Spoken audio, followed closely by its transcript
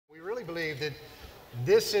believe that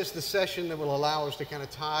this is the session that will allow us to kind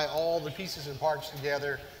of tie all the pieces and parts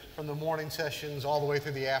together from the morning sessions all the way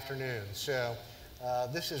through the afternoon. So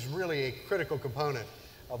this is really a critical component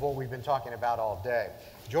of what we've been talking about all day.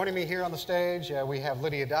 Joining me here on the stage, we have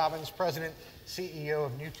Lydia Dobyns, President, CEO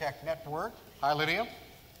of New Tech Network. Hi, Lydia.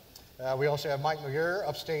 We also have Mike McGirr,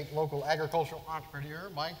 upstate local agricultural entrepreneur.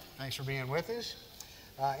 Mike, thanks for being with us.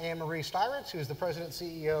 Anne-Marie Stieritz, who is the President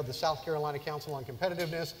and CEO of the South Carolina Council on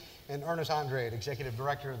Competitiveness, and Ernest Andrade, Executive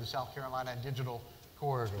Director of the South Carolina Digital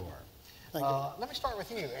Corridor. Thank you. Let me start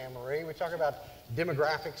with you, Anne-Marie. We talk about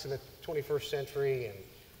demographics of the 21st century and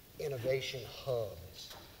innovation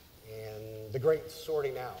hubs and the great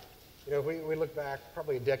sorting out. You know, if we look back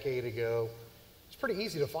probably a decade ago, it's pretty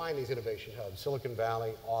easy to find these innovation hubs. Silicon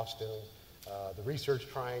Valley, Austin, the Research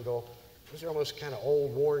Triangle. These are almost kind of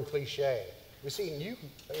old, worn cliche. We see new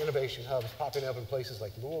innovation hubs popping up in places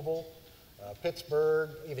like Louisville, Pittsburgh,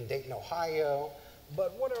 even Dayton, Ohio.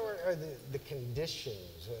 But what are the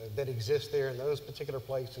conditions that exist there in those particular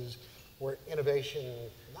places where innovation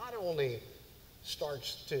not only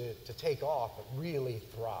starts to take off, but really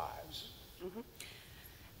thrives? Mm-hmm.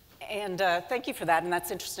 And thank you for that, and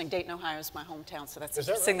that's interesting. Dayton, Ohio is my hometown, so that's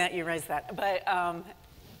interesting that you raised that. But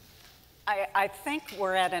I think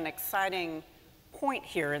we're at an exciting point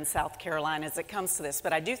here in South Carolina as it comes to this.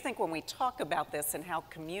 But I do think when we talk about this and how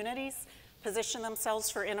communities position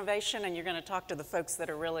themselves for innovation, and you're going to talk to the folks that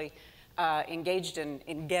are really engaged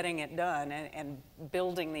in getting it done and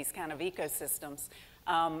building these kind of ecosystems.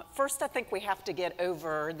 First, I think we have to get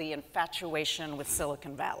over the infatuation with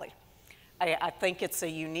Silicon Valley. I think it's a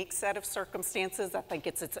unique set of circumstances. I think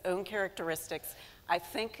it's its own characteristics. I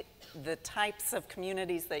think the types of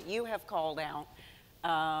communities that you have called out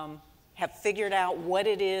have figured out what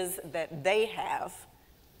it is that they have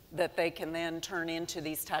that they can then turn into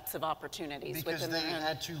these types of opportunities. Because they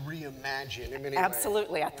had to reimagine in many ways.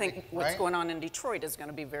 Absolutely. I think what's going on in Detroit is going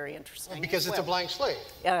to be very interesting. Because it's a blank slate.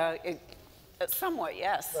 Somewhat,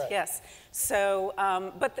 yes, right. Yes. So,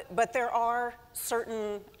 but there are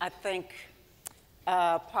certain, I think,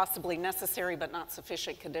 possibly necessary but not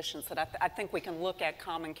sufficient conditions that I think we can look at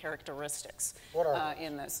common characteristics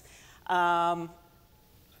in this.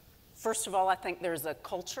 First of all, I think there's a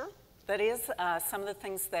culture that is some of the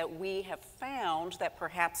things that we have found that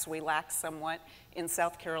perhaps we lack somewhat in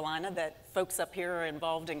South Carolina that folks up here are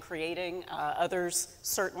involved in creating. Others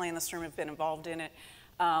certainly in this room have been involved in it.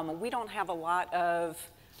 We don't have a lot of,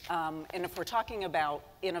 and if we're talking about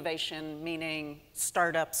innovation, meaning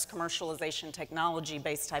startups, commercialization,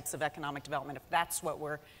 technology-based types of economic development, if that's what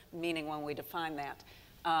we're meaning when we define that,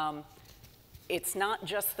 it's not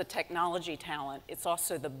just the technology talent, it's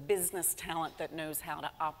also the business talent that knows how to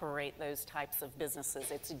operate those types of businesses.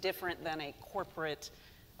 It's different than a corporate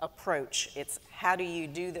approach. It's how do you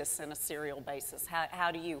do this in a serial basis?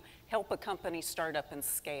 How do you help a company start up and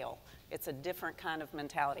scale? It's a different kind of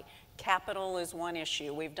mentality. Capital is one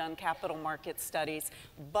issue. We've done capital market studies,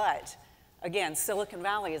 but again, Silicon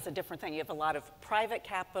Valley is a different thing. You have a lot of private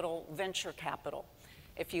capital, venture capital.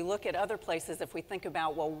 If you look at other places, if we think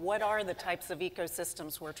about, well, what are the types of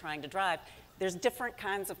ecosystems we're trying to drive, there's different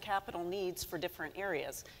kinds of capital needs for different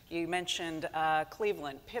areas. You mentioned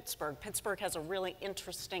Cleveland, Pittsburgh. Pittsburgh has a really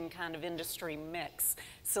interesting kind of industry mix.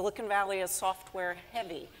 Silicon Valley is software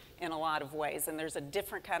heavy in a lot of ways, and there's a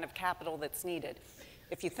different kind of capital that's needed.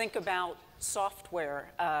 If you think about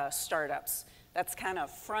software startups, that's kind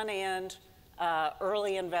of front end,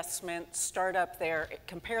 early investment, startup there.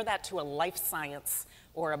 Compare that to a life science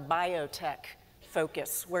or a biotech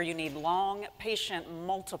focus where you need long, patient,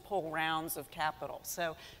 multiple rounds of capital.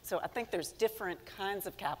 So I think there's different kinds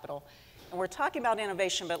of capital. And we're talking about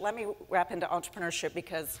innovation, but let me wrap into entrepreneurship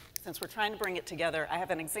because since we're trying to bring it together, I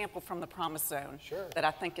have an example from the Promise Zone that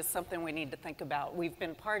I think is something we need to think about. We've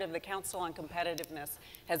been part of the Council on Competitiveness,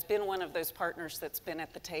 has been one of those partners that's been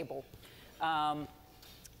at the table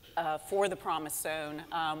for the Promise Zone.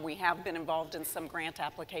 We have been involved in some grant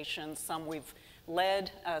applications, some we've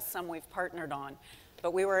led, some we've partnered on.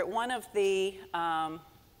 But we were at one of the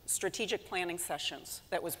strategic planning sessions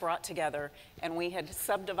that was brought together, and we had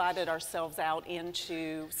subdivided ourselves out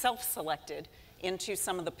into, self-selected, into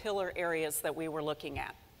some of the pillar areas that we were looking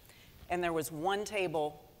at. And there was one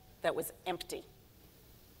table that was empty.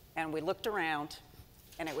 And we looked around,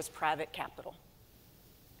 and it was private capital.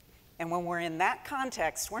 And when we're in that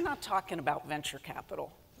context, we're not talking about venture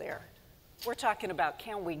capital there. We're talking about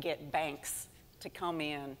can we get banks to come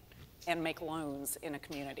in and make loans in a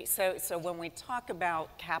community. So when we talk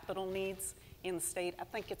about capital needs in the state, I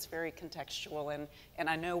think it's very contextual, and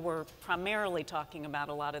I know we're primarily talking about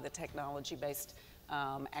a lot of the technology-based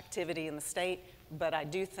activity in the state, But I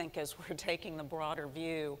do think as we're taking the broader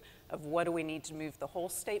view of what do we need to move the whole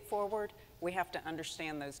state forward, we have to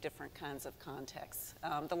understand those different kinds of contexts.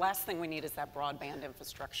 The last thing we need is that broadband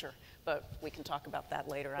infrastructure, but we can talk about that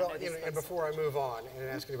later. Well, and before I move on and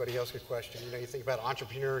ask anybody else a question, you think about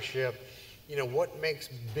entrepreneurship, what makes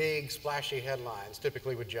big, splashy headlines,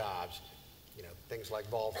 typically with jobs? Things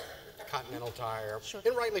like Volvo, Continental Tire, sure.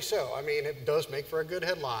 And rightly so. I mean, it does make for a good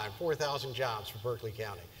headline, 4,000 jobs for Berkeley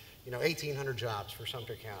County, 1,800 jobs for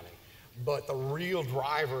Sumter County. But the real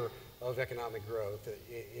driver of economic growth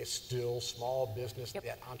is still small business,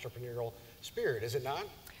 that entrepreneurial spirit, is it not?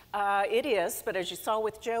 It is, but as you saw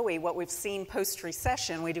with Joey, what we've seen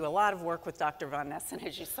post-recession, we do a lot of work with Dr. Von Nessen,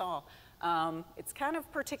 as you saw. It's kind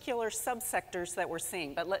of particular subsectors that we're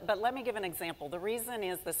seeing, but let me give an example. The reason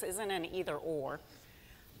is this isn't an either-or,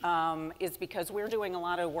 is because we're doing a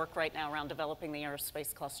lot of work right now around developing the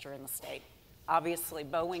aerospace cluster in the state. Obviously,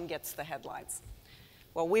 Boeing gets the headlines.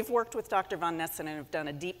 Well, we've worked with Dr. Von Nessen and have done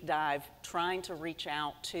a deep dive trying to reach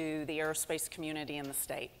out to the aerospace community in the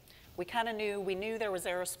state. We knew there was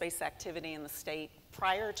aerospace activity in the state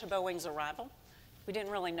prior to Boeing's arrival. We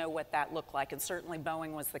didn't really know what that looked like, and certainly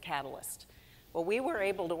Boeing was the catalyst. Well, we were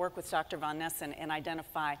able to work with Dr. Von Nessen and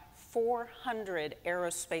identify 400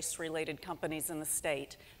 aerospace-related companies in the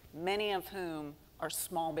state, many of whom are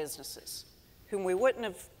small businesses, whom we wouldn't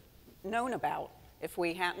have known about if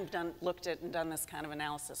we hadn't looked at and done this kind of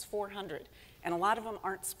analysis. 400, and a lot of them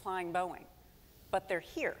aren't supplying Boeing, but they're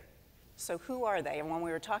here. So who are they? And when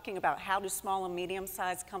we were talking about how do small and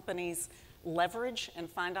medium-sized companies leverage and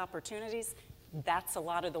find opportunities, that's a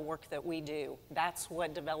lot of the work that we do. That's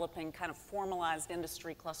what developing kind of formalized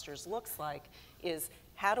industry clusters looks like, is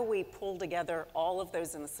how do we pull together all of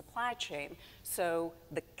those in the supply chain so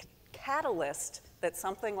the catalyst that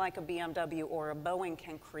something like a BMW or a Boeing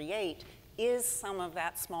can create is some of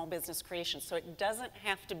that small business creation. So it doesn't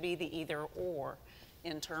have to be the either or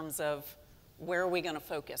in terms of where are we going to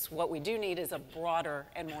focus. What we do need is a broader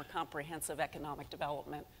and more comprehensive economic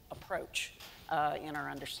development approach in our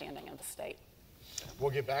understanding of the state.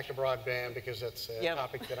 We'll get back to broadband because that's a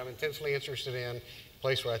topic that I'm intensely interested in, a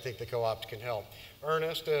place where I think the co-ops can help.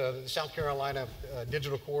 Ernest, the South Carolina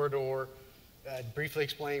Digital Corridor, briefly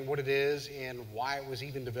explain what it is and why it was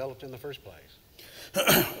even developed in the first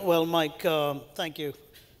place. Well, Mike, thank you.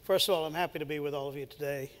 First of all, I'm happy to be with all of you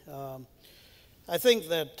today. I think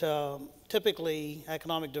that typically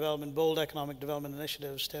economic development, bold economic development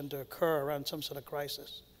initiatives tend to occur around some sort of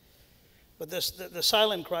crisis. But the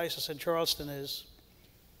silent crisis in Charleston is,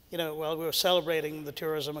 while we were celebrating the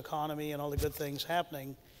tourism economy and all the good things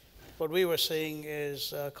happening, what we were seeing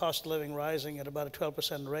is cost of living rising at about a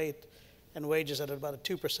 12% rate and wages at about a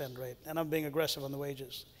 2% rate. And I'm being aggressive on the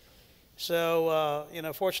wages. So,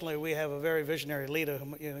 fortunately, we have a very visionary leader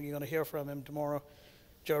who, you're going to hear from him tomorrow,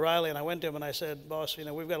 Joe Riley. And I went to him and I said, boss, we've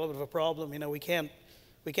got a little bit of a problem. We can't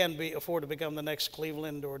afford to become the next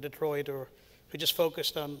Cleveland or Detroit, or we just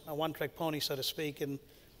focused on a one-trick pony, so to speak, and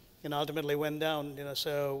ultimately went down.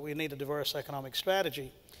 So we need a diverse economic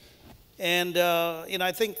strategy. And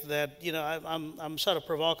I think that I'm sort of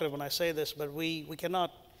provocative when I say this, but we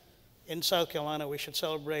cannot, in South Carolina, we should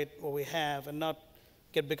celebrate what we have and not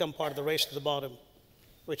become part of the race to the bottom,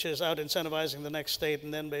 which is out incentivizing the next state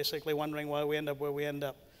and then basically wondering why we end up where we end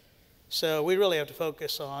up. So we really have to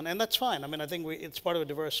focus on, and that's fine. I mean, I think it's part of a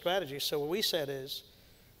diverse strategy. So what we said is,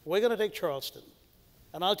 we're going to take Charleston.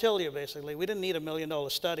 And I'll tell you, basically, we didn't need $1 million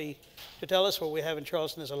study to tell us what we have in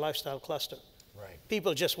Charleston is a lifestyle cluster. Right.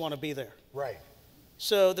 People just want to be there. Right.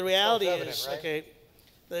 So the reality is, right? okay,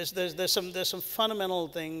 there's some fundamental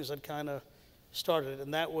things that kind of started it,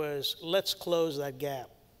 and that was, let's close that gap.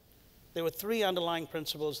 There were 3 underlying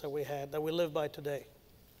principles that we had that we live by today: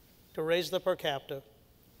 to raise the per capita,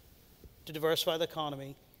 to diversify the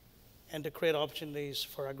economy, and to create opportunities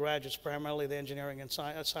for our graduates, primarily the engineering and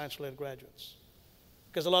science-related graduates.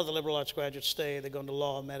 Because a lot of the liberal arts graduates stay, they go into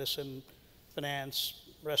law, medicine, finance,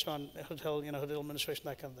 restaurant, hotel, hotel administration,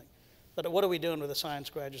 that kind of thing. But what are we doing with the science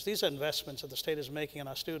graduates? These are investments that the state is making in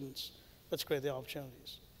our students. Let's create the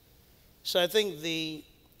opportunities. So I think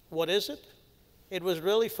what is it? It was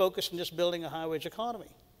really focused on just building a high-wage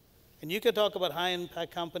economy. And you can talk about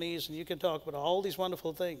high-impact companies, and you can talk about all these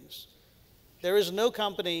wonderful things. There is no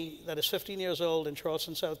company that is 15 years old in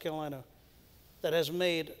Charleston, South Carolina, that has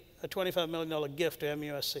made a $25 million gift to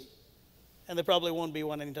MUSC. And there probably won't be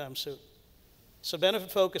one anytime soon. So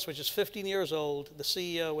Benefit Focus, which is 15 years old, the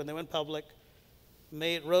CEO, when they went public,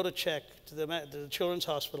 wrote a check to the Children's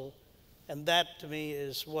Hospital, and that, to me,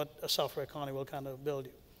 is what a software economy will kind of build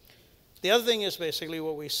you. The other thing is basically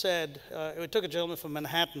what we said. It took a gentleman from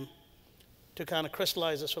Manhattan to kind of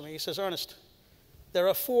crystallize this for me. He says, Ernest, There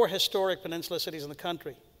are 4 historic peninsula cities in the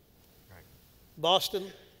country. Right.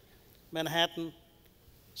 Boston, Manhattan,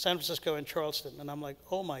 San Francisco, and Charleston. And I'm like,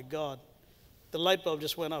 oh my God, the light bulb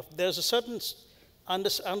just went off. There's a certain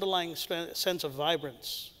underlying sense of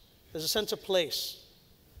vibrance. There's a sense of place.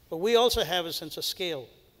 But we also have a sense of scale.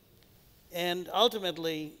 And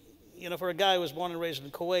ultimately, you know, for a guy who was born and raised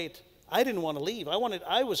in Kuwait, I didn't want to leave.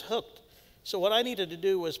 I was hooked. So what I needed to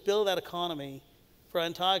do was build that economy for our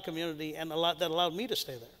entire community, and that allowed me to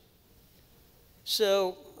stay there.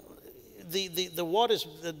 So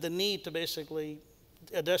the need to basically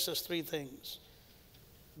address those 3 things.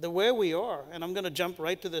 The where we are, and I'm going to jump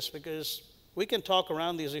right to this because we can talk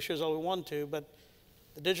around these issues all we want to, but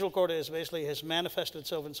the digital quarter has manifested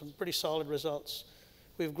itself in some pretty solid results.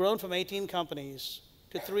 We've grown from 18 companies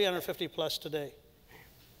to 350 plus today.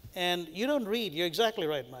 And you don't read, you're exactly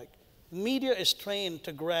right, Mike. Media is trained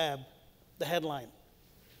to grab the headline.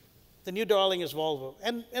 The new darling is Volvo,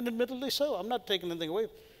 and admittedly so. I'm not taking anything away.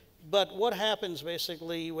 But what happens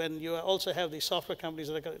basically when you also have these software companies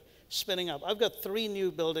that are spinning up? I've got 3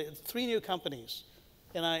 new companies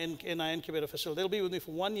in our incubator facility. They'll be with me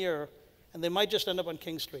for 1 year, and they might just end up on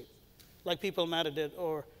King Street, like People Matter did,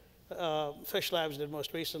 or Fish Labs did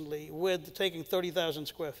most recently, with taking 30,000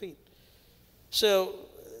 square feet. So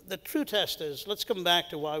the true test is, let's come back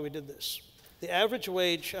to why we did this. The average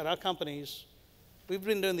wage at our companies, we've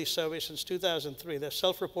been doing these surveys since 2003, they're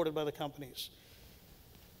self-reported by the companies,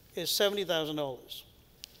 is $70,000.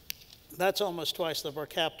 That's almost twice the per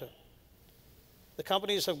capita. The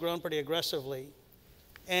companies have grown pretty aggressively.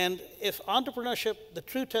 And if entrepreneurship, the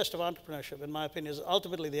true test of entrepreneurship, in my opinion, is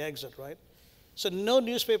ultimately the exit, right? So no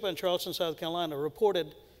newspaper in Charleston, South Carolina,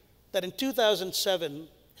 reported that in 2007,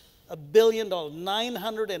 $1 billion,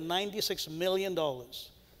 $996 million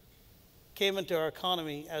came into our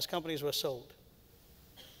economy as companies were sold.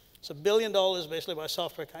 It's $1 billion basically by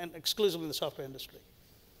software, exclusively in the software industry.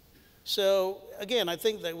 So again, I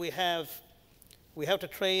think that we have to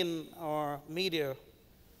train our media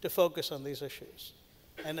to focus on these issues.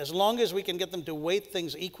 And as long as we can get them to weight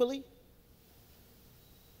things equally,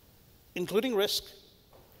 including risk,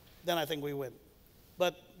 then I think we win.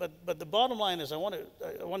 But the bottom line is, I want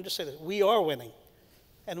to just say that we are winning,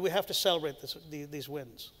 and we have to celebrate these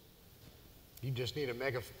wins. You just need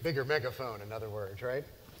a bigger megaphone, in other words, right?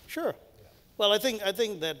 Sure. Yeah. Well, I think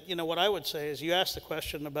that, you know, what I would say is, you asked the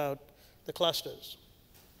question about the clusters.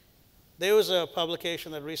 There was a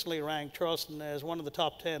publication that recently ranked Charleston as one of the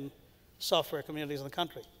top 10 software communities in the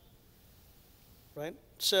country, right?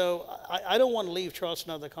 So I don't want to leave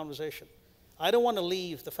Charleston out of the conversation. I don't want to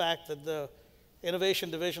leave the fact that the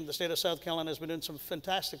Innovation Division of the state of South Carolina has been doing some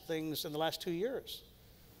fantastic things in the last 2 years,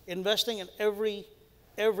 investing in every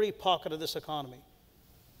pocket of this economy.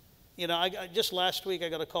 You know, just last week I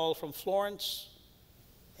got a call from Florence,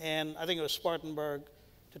 and I think it was Spartanburg,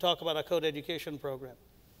 to talk about our code education program.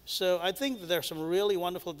 So I think that there's some really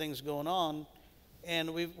wonderful things going on,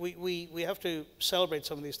 and we have to celebrate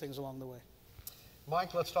some of these things along the way.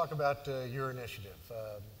 Mike, let's talk about your initiative.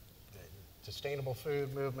 The sustainable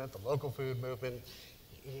food movement, the local food movement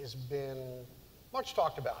has been much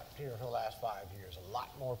talked about here for the last 5 years. A lot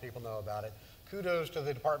more people know about it. Kudos to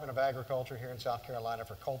the Department of Agriculture here in South Carolina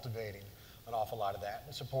for cultivating an awful lot of that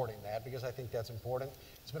and supporting that, because I think that's important.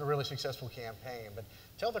 It's been a really successful campaign. But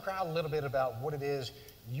tell the crowd a little bit about what it is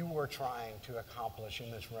you are trying to accomplish in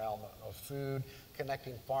this realm of food,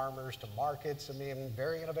 connecting farmers to markets. I mean,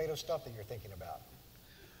 very innovative stuff that you're thinking about.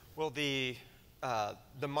 Well, the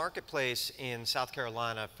marketplace in South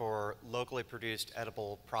Carolina for locally produced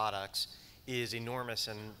edible products is enormous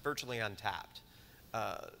and virtually untapped.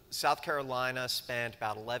 South Carolina spent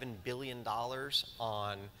about $11 billion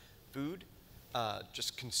on food,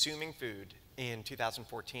 just consuming food, in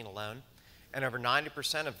 2014 alone. And over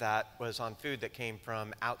 90% of that was on food that came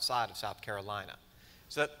from outside of South Carolina.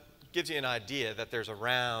 So that gives you an idea that there's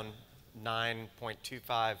around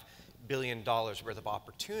 $9.25 billion worth of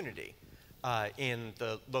opportunity in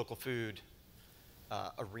the local food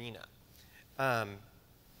arena.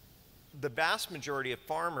 The vast majority of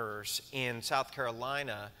farmers in South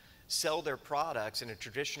Carolina sell their products in a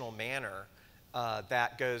traditional manner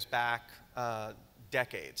that goes back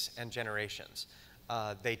decades and generations.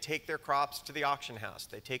 They take their crops to the auction house.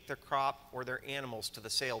 They take their crop or their animals to the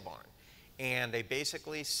sale barn. And they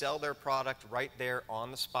basically sell their product right there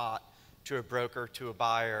on the spot to a broker, to a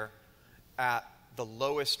buyer, at the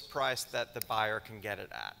lowest price that the buyer can get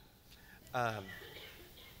it at.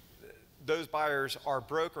 Those buyers are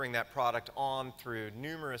brokering that product on through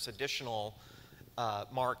numerous additional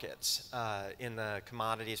markets in the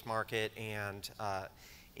commodities market and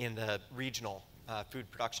in the regional food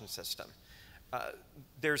production system.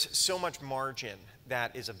 there's so much margin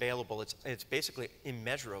that is available. It's basically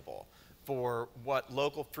immeasurable for what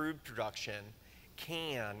local food production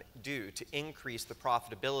can do to increase the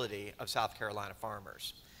profitability of South Carolina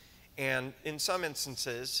farmers. And in some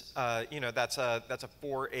instances, that's a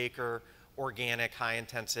 4-acre organic,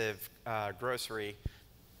 high-intensive,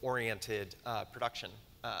 grocery-oriented production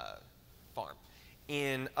farm.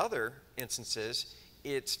 In other instances,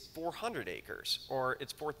 it's 400 acres or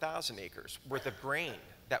it's 4,000 acres worth of grain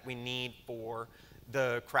that we need for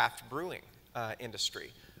the craft brewing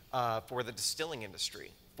industry, for the distilling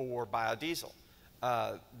industry, for biodiesel.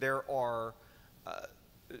 There are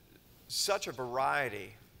such a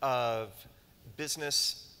variety of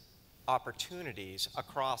business opportunities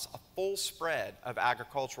across a full spread of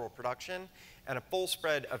agricultural production and a full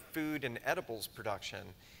spread of food and edibles production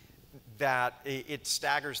that it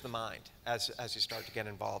staggers the mind as you start to get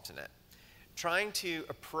involved in it. Trying to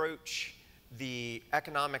approach the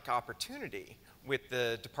economic opportunity with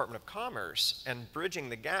the Department of Commerce and bridging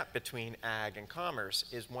the gap between ag and commerce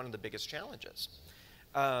is one of the biggest challenges.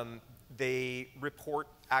 They report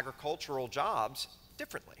agricultural jobs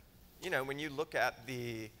differently. You know, when you look at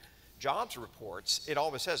the jobs reports, it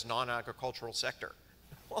always says non-agricultural sector.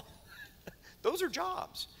 Well, those are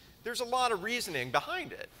jobs. There's a lot of reasoning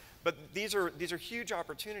behind it, but these are huge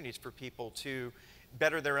opportunities for people to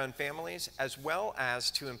better their own families as well as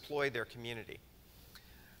to employ their community.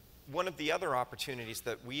 One of the other opportunities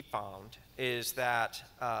that we found is that,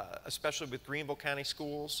 especially with Greenville County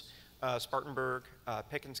schools, Spartanburg,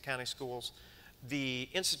 Pickens County schools, the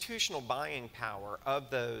institutional buying power of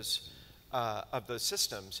those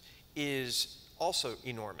systems is also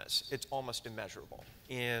enormous. It's almost immeasurable.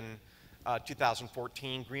 In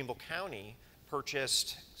 2014, Greenville County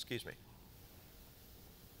purchased,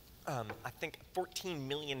 I think $14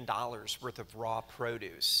 million worth of raw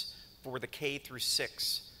produce for the K through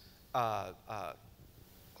 6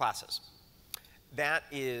 classes. That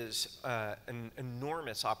is an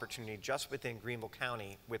enormous opportunity just within Greenville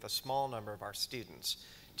County with a small number of our students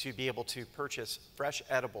to be able to purchase fresh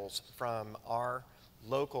edibles from our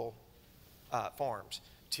local farms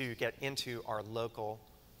to get into our local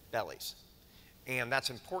bellies. And that's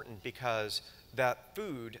important because that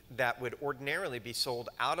food that would ordinarily be sold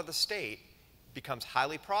out of the state becomes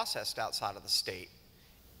highly processed outside of the state.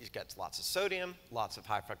 It gets lots of sodium, lots of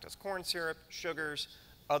high fructose corn syrup, sugars,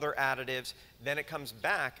 other additives. Then it comes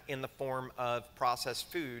back in the form of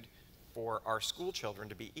processed food for our school children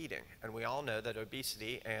to be eating. And we all know that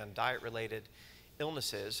obesity and diet-related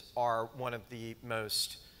illnesses are one of the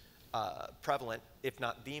most prevalent, if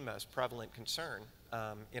not the most prevalent concern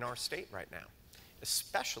in our state right now,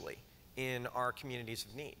 especially in our communities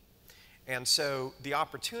of need. And so the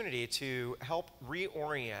opportunity to help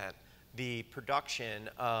reorient the production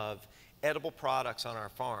of edible products on our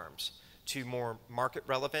farms to more market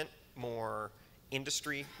relevant, more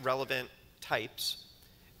industry relevant types,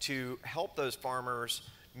 to help those farmers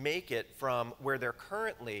make it from where they're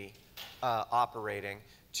currently operating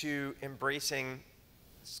to embracing,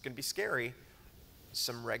 it's going to be scary,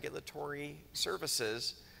 some regulatory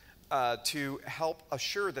services to help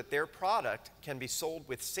assure that their product can be sold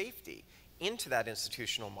with safety into that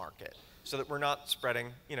institutional market so that we're not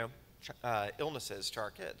spreading, illnesses to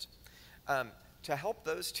our kids. To help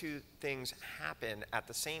those two things happen at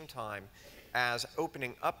the same time as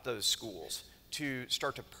opening up those schools to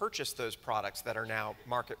start to purchase those products that are now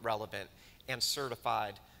market relevant and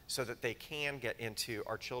certified so that they can get into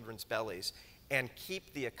our children's bellies and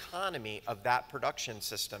keep the economy of that production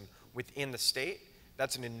system within the state,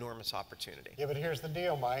 that's an enormous opportunity. Yeah, but here's the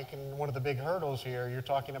deal, Mike, and one of the big hurdles here, you're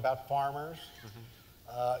talking about farmers.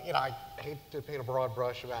 I hate to paint a broad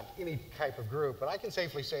brush about any type of group, but I can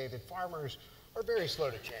safely say that farmers are very slow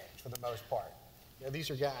to change for the most part. These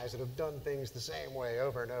are guys that have done things the same way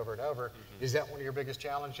over and over and over. Is that one of your biggest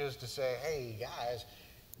challenges, to say, hey, guys,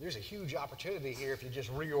 there's a huge opportunity here if you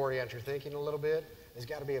just reorient your thinking a little bit? There's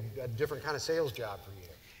got to be a different kind of sales job for you.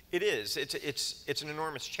 It is. It's an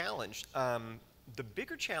enormous challenge. The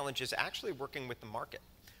bigger challenge is actually working with the market,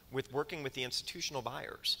 working with the institutional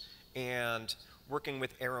buyers, and working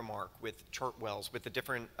with Aramark, with Chartwells, with the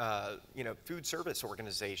different food service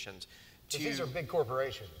organizations. These are big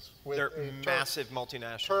corporations. They're massive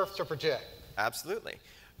multinationals. Turf to protect. Absolutely.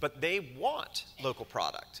 But they want local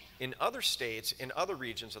product. In other states, in other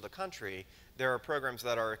regions of the country, there are programs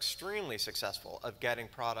that are extremely successful of getting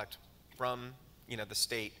product from the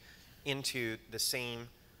state into the same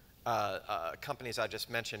companies I just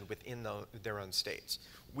mentioned within their own states.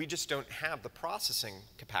 We just don't have the processing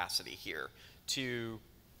capacity here to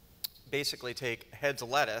basically take heads of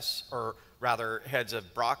lettuce, or rather heads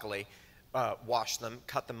of broccoli, wash them,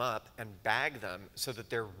 cut them up, and bag them so that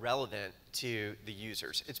they're relevant to the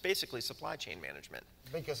users. It's basically supply chain management.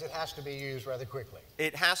 Because it has to be used rather quickly.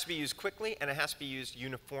 It has to be used quickly, and it has to be used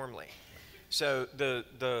uniformly. So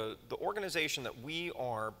the organization that we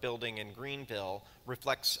are building in Greenville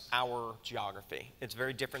reflects our geography. It's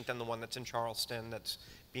very different than the one that's in Charleston, that's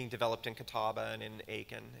being developed in Catawba and in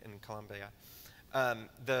Aiken in Columbia.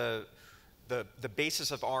 The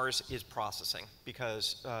basis of ours is processing,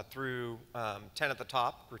 because through 10 at the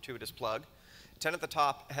Top, gratuitous plug, 10 at the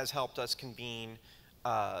Top has helped us convene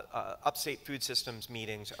upstate food systems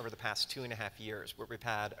meetings over the past 2.5 years, where we've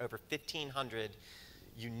had over 1,500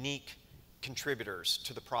 unique contributors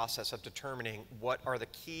to the process of determining what are the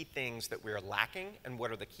key things that we're lacking and what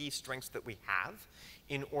are the key strengths that we have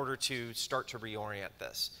in order to start to reorient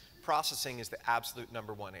this. Processing is the absolute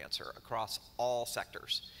 #1 answer across all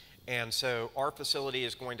sectors. And so our facility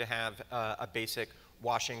is going to have a basic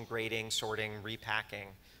washing, grading, sorting, repacking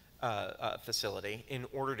facility in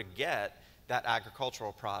order to get that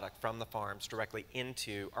agricultural product from the farms directly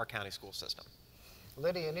into our county school system.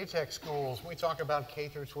 Lydia, in New Tech schools, when we talk about K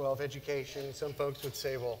through 12 education, some folks would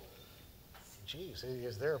say, well, geez,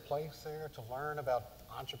 is there a place there to learn about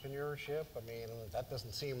entrepreneurship? I mean, that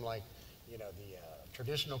doesn't seem like, you know, the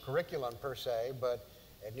traditional curriculum per se, but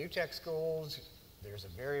at New Tech schools, there's a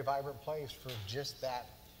very vibrant place for just that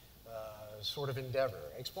sort of endeavor.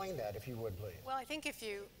 Explain that, if you would, please. Well, I think if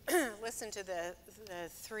you listen to the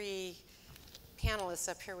three panelists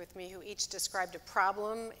up here with me who each described a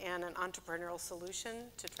problem and an entrepreneurial solution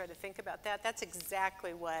to try to think about that, that's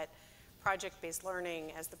exactly what project-based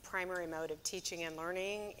learning as the primary mode of teaching and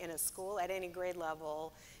learning in a school at any grade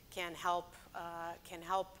level can help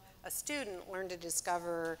a student learn to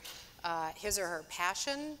discover his or her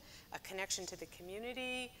passion, a connection to the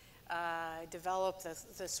community, develop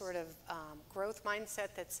the sort of growth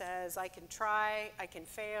mindset that says, I can try, I can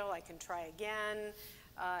fail, I can try again,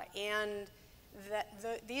 and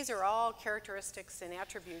these are all characteristics and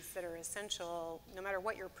attributes that are essential no matter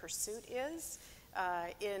what your pursuit is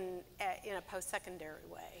in a post-secondary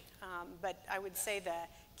way. But I would say the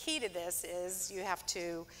key to this is you have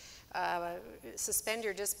to suspend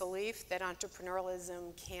your disbelief that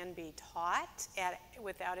entrepreneurialism can be taught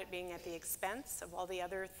without it being at the expense of all the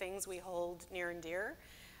other things we hold near and dear,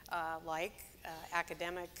 like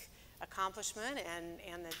academic accomplishment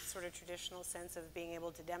and the sort of traditional sense of being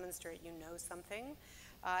able to demonstrate you know something.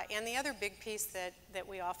 And the other big piece that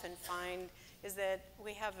we often find is that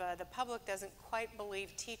we have the public doesn't quite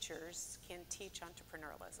believe teachers can teach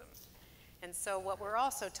entrepreneurialism. And so what we're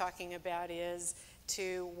also talking about is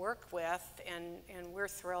to work with, and we're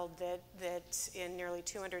thrilled that in nearly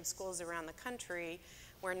 200 schools around the country,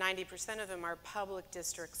 where 90% of them are public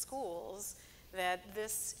district schools, that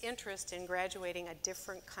this interest in graduating a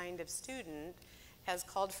different kind of student has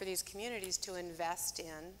called for these communities to invest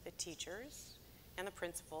in the teachers and the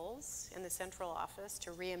principals in the central office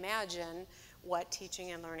to reimagine what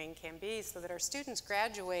teaching and learning can be so that our students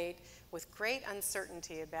graduate with great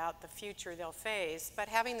uncertainty about the future they'll face, but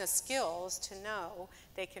having the skills to know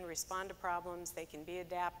they can respond to problems, they can be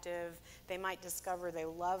adaptive, they might discover they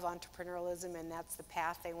love entrepreneurialism and that's the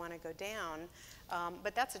path they want to go down.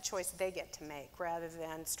 But that's a choice they get to make rather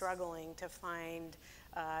than struggling to find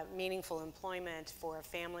meaningful employment for a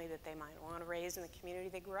family that they might want to raise in the community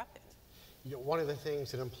they grew up in. You know, one of the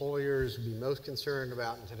things that employers would be most concerned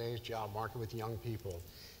about in today's job market with young people,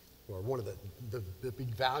 or one of the big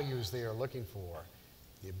values they are looking for,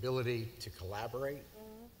 the ability to collaborate,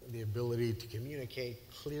 the ability to communicate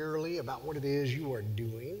clearly about what it is you are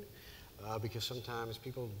doing, because sometimes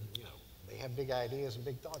people, you know, they have big ideas and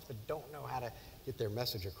big thoughts, but don't know how to get their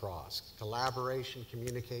message across. Collaboration,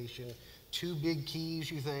 communication, two big keys,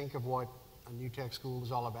 you think, of what a New Tech school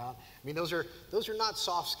is all about. I mean, those are not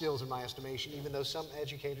soft skills in my estimation, even though some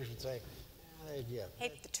educators would say, yeah.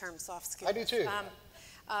 Hate the term soft skills. I do too.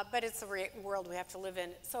 But it's the world we have to live in.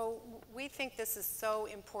 So we think this is so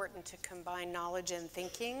important to combine knowledge and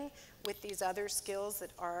thinking with these other skills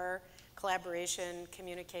that are collaboration,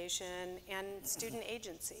 communication, and student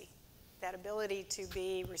agency. That ability to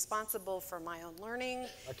be responsible for my own learning.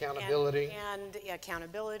 Accountability. And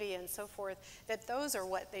accountability and so forth, that those are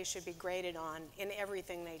what they should be graded on in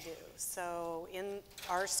everything they do. So in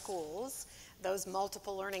our schools, those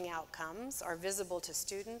multiple learning outcomes are visible to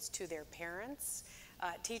students, to their parents.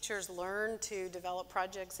 Teachers learn to develop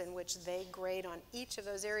projects in which they grade on each of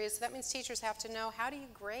those areas. So that means teachers have to know, how do you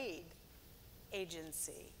grade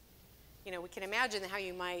agency, You know, we can imagine how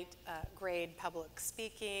you might grade public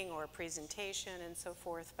speaking or presentation and so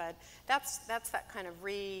forth, but that's that kind of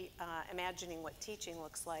reimagining what teaching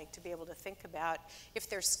looks like, to be able to think about if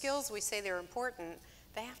there's skills we say they're important,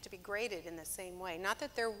 they have to be graded in the same way. Not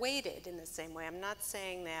that they're weighted in the same way. I'm not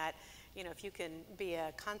saying that, you know, if you can be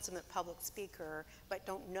a consummate public speaker but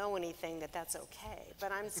don't know anything, that's okay.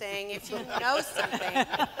 But I'm saying if you know something,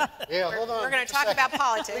 Yeah, hold on. we're going to talk about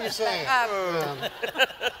politics. What are you saying?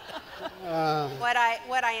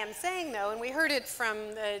 What I am saying, though, and we heard it from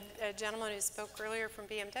the gentleman who spoke earlier from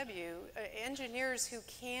BMW, engineers who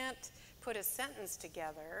can't put a sentence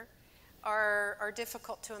together are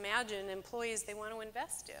difficult to imagine employees they want to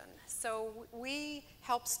invest in. So we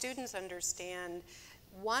help students understand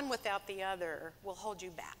one without the other will hold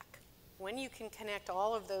you back. When you can connect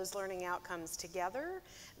all of those learning outcomes together,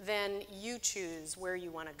 then you choose where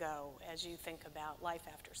you want to go as you think about life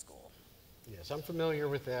after school. Yes, I'm familiar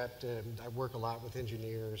with that. I work a lot with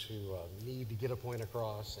engineers who need to get a point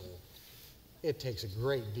across, and it takes a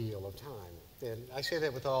great deal of time. And I say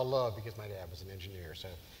that with all love because my dad was an engineer, so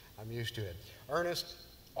I'm used to it. Ernest,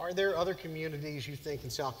 are there other communities you think in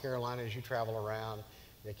South Carolina as you travel around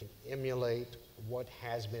that can emulate what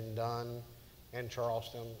has been done in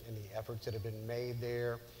Charleston and the efforts that have been made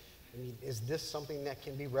there? I mean, is this something that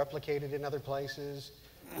can be replicated in other places?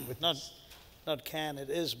 Not can, it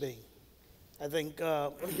is being. I think give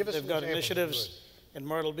us they've some got examples, initiatives in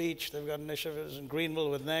Myrtle Beach. They've got initiatives in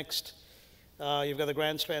Greenville with Next. You've got the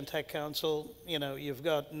Grand Strand Tech Council. You know, you've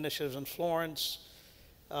got initiatives in Florence.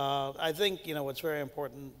 I think, you know, what's very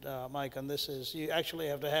important, Mike, on this is you actually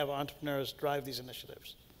have to have entrepreneurs drive these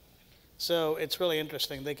initiatives. So it's really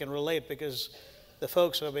interesting. They can relate because the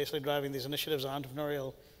folks who are basically driving these initiatives are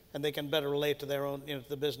entrepreneurial, and they can better relate to their own, you know, to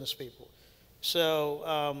the business people.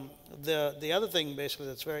 So the other thing basically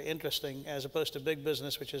that's very interesting, as opposed to big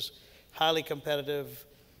business, which is highly competitive,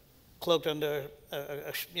 cloaked under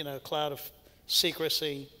a cloud of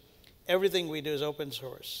secrecy, everything we do is open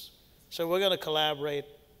source. So we're going to collaborate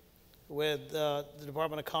with the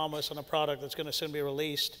Department of Commerce on a product that's going to soon be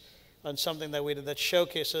released on something that we did that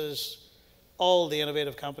showcases all the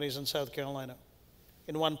innovative companies in South Carolina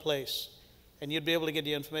in one place. And you'd be able to get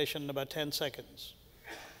the information in about 10 seconds.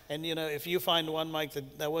 And, you know, if you find one, Mike,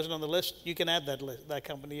 that wasn't on the list, you can add that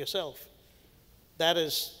company yourself. That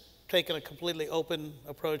is taking a completely open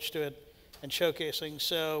approach to it and showcasing.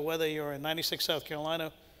 So whether you're in 96 South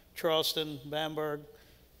Carolina, Charleston, Bamberg,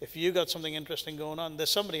 if you got something interesting going on, there's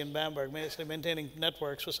somebody in Bamberg maintaining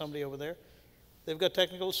networks for somebody over there. They've got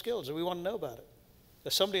technical skills, and we want to know about it.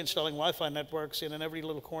 There's somebody installing Wi-Fi networks in every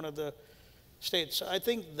little corner of the state. So I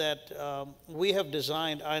think that we have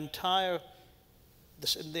designed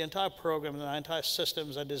the entire program and the entire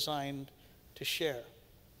systems are designed to share.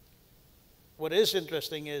 What is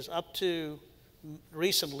interesting is up to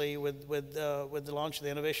recently with the launch of the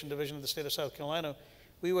Innovation Division of the state of South Carolina,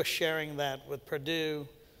 we were sharing that with Purdue,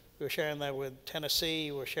 we were sharing that with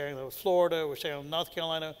Tennessee, we were sharing that with Florida, we were sharing with North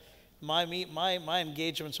Carolina. My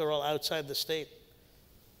engagements are all outside the state.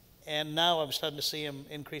 And now I'm starting to see them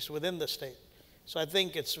increase within the state. So I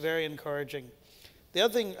think it's very encouraging. The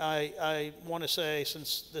other thing I want to say,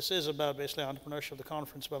 since this is about basically entrepreneurship, the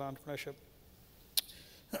conference about entrepreneurship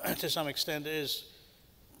to some extent, is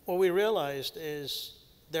what we realized is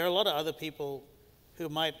there are a lot of other people who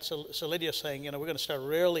might, so Lydia's saying, you know, we're going to start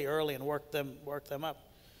really early and work them up.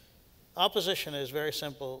 Our position is very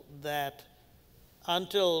simple, that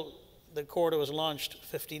until the Corridor was launched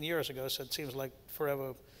 15 years ago, so it seems like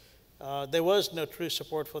forever, there was no true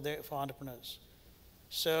support for entrepreneurs.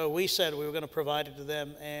 So we said we were going to provide it to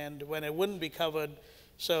them, and when it wouldn't be covered,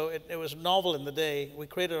 so it was novel in the day, we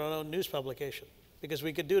created our own news publication because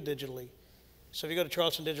we could do it digitally. So if you go to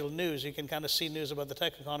Charleston Digital News, you can kind of see news about the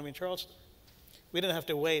tech economy in Charleston. We didn't have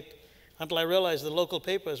to wait until I realized the local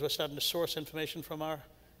papers were starting to source information from our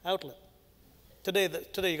outlet.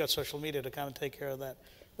 Today you got social media to kind of take care of that.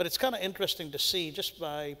 But it's kind of interesting to see, just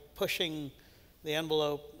by pushing the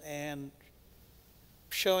envelope and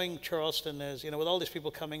showing Charleston as, you know, with all these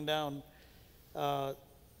people coming down,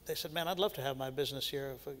 they said, man, I'd love to have my business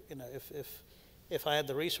here if I had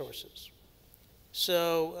the resources.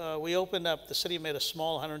 So we opened up, the city made a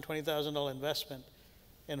small $120,000 investment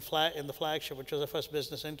in the flagship, which was our first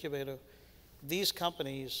business incubator. These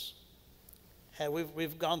companies,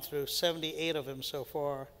 we've gone through 78 of them so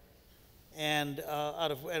far, and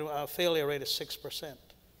our failure rate is 6%.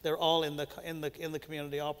 They're all in the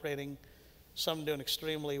community operating. Some doing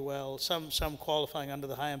extremely well. Some qualifying under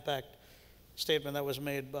the high impact statement that was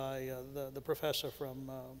made by the professor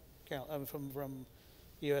from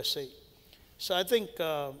USC. So I think,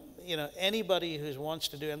 you know, anybody who wants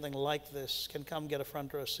to do anything like this can come get a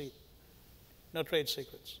front row seat. No trade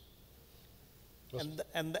secrets.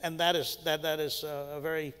 And that is a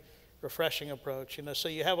very refreshing approach. You know, so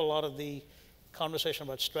you have a lot of the conversation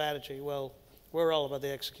about strategy. Well, we're all about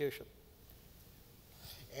the execution.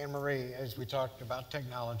 Anne Marie, as we talked about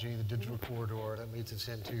technology, the digital corridor, that leads us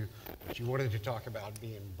into what you wanted to talk about,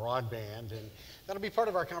 being broadband. And that'll be part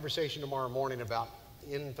of our conversation tomorrow morning about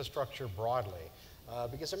infrastructure broadly,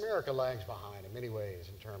 because America lags behind in many ways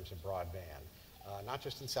in terms of broadband, not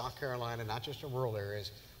just in South Carolina, not just in rural areas,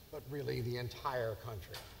 but really the entire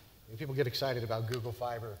country. And people get excited about Google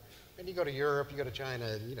Fiber. And you go to Europe, you go to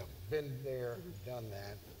China, you know, been there, done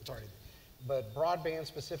that. Sorry. But broadband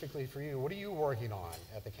specifically for you, what are you working on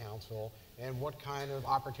at the council, and what kind of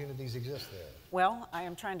opportunities exist there? Well, I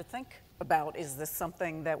am trying to think about, is this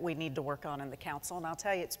something that we need to work on in the council? And I'll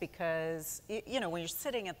tell you, it's because, you know, when you're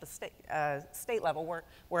sitting at the state level,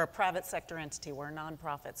 we're a private sector entity, we're a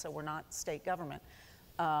nonprofit, so we're not state government.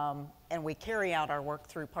 And we carry out our work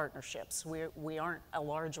through partnerships. We aren't a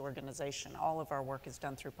large organization. All of our work is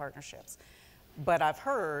done through partnerships. But I've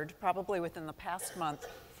heard, probably within the past month,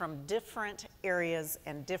 from different areas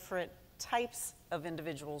and different types of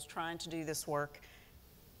individuals trying to do this work,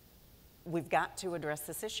 we've got to address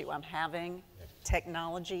this issue. I'm having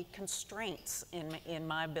technology constraints in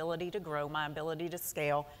my ability to grow, my ability to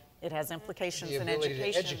scale. It has implications in education. The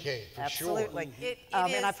ability to educate, for Absolutely. sure.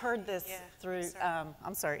 And I've heard this through,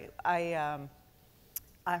 I'm sorry, I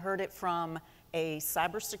heard it from a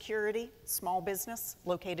cybersecurity small business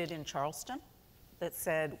located in Charleston that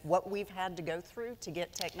said what we've had to go through to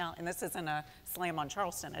get technology, and this isn't a slam on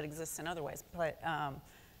Charleston, it exists in other ways, but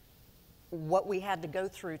what we had to go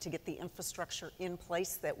through to get the infrastructure in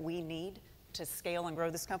place that we need to scale and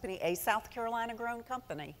grow this company, a South Carolina grown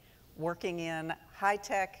company working in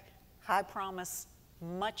high-tech, high-promise,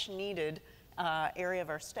 much-needed area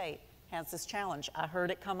of our state, has this challenge. I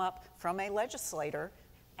heard it come up from a legislator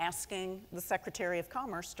asking the Secretary of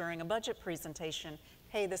Commerce during a budget presentation,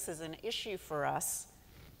 hey, this is an issue for us.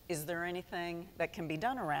 Is there anything that can be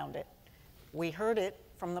done around it? We heard it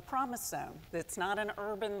from the Promise Zone. It's not an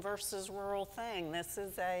urban versus rural thing. This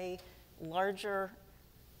is a larger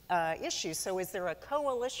issue. So is there a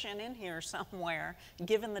coalition in here somewhere,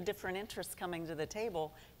 given the different interests coming to the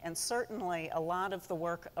table? And certainly a lot of the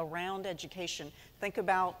work around education. Think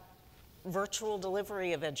about virtual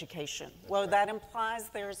delivery of education. Well, that implies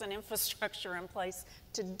there's an infrastructure in place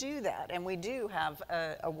to do that. And we do have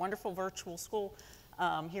a wonderful virtual school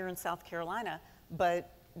here in South Carolina,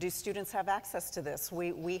 but do students have access to this?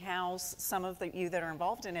 We house, some of you that are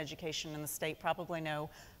involved in education in the state probably know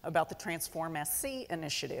about the Transform SC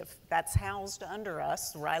initiative. That's housed under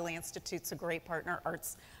us. Riley Institute's a great partner.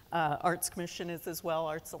 Arts Commission is as well,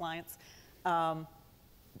 Arts Alliance.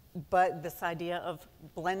 But this idea of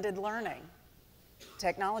blended learning,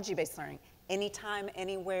 technology-based learning, anytime,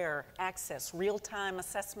 anywhere access, real-time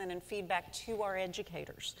assessment and feedback to our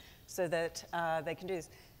educators so that they can do this.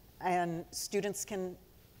 And students can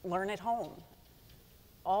learn at home.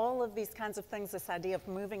 All of these kinds of things, this idea of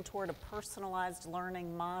moving toward a personalized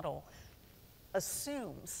learning model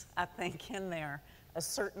assumes, I think, in there, a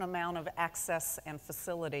certain amount of access and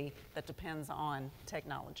facility that depends on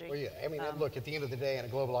technology. Well, yeah, I mean, look, at the end of the day, in a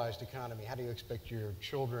globalized economy, how do you expect your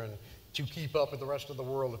children to keep up with the rest of the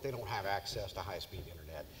world if they don't have access to high-speed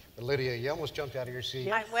internet? But Lydia, you almost jumped out of your seat.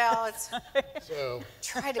 Well, it's So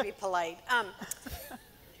try to be polite.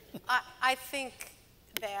 I think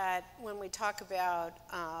that when we talk about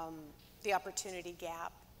the opportunity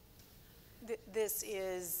gap, this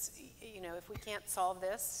is, you know, if we can't solve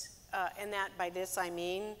this, and that by this I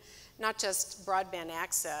mean not just broadband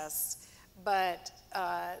access, but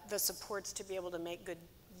the supports to be able to make good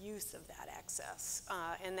use of that access.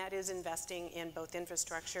 And that is investing in both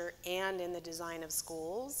infrastructure and in the design of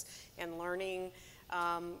schools and learning.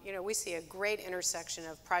 You know, we see a great intersection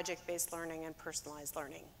of project-based learning and personalized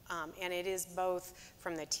learning. And it is both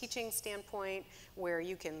from the teaching standpoint, where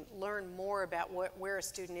you can learn more about where a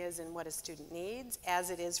student is and what a student needs, as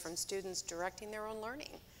it is from students directing their own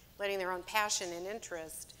learning, letting their own passion and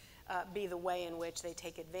interest be the way in which they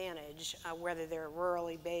take advantage, whether they're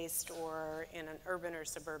rurally based or in an urban or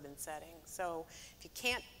suburban setting. So if you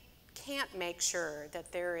can't make sure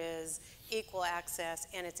that there is equal access,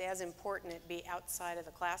 and it's as important it be outside of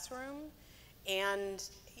the classroom and,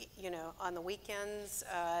 you know, on the weekends,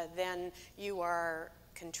 then you are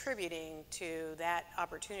contributing to that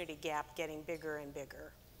opportunity gap getting bigger and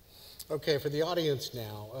bigger. okay, for the audience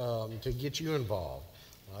now, to get you involved,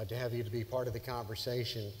 to have you to be part of the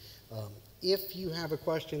conversation, if you have a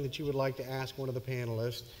question that you would like to ask one of the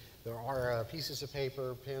panelists, There are pieces of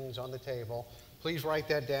paper, pens on the table. Please write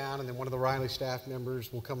that down, and then one of the Riley staff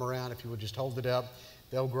members will come around. If you would just hold it up,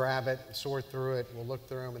 they'll grab it, sort through it, we'll look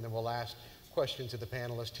through them, and then we'll ask questions of the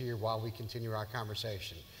panelists here while we continue our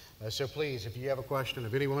conversation. So please, if you have a question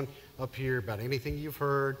of anyone up here about anything you've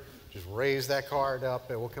heard, just raise that card up,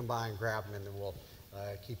 and we'll come by and grab them, and then we'll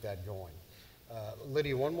keep that going.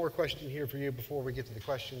 Lydia, one more question here for you before we get to the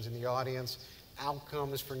questions in the audience.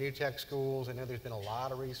 Outcomes for new tech schools. I know there's been a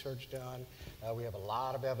lot of research done. We have a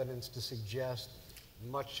lot of evidence to suggest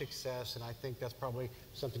much success, and I think that's probably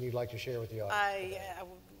something you'd like to share with the audience.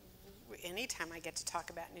 Anytime I get to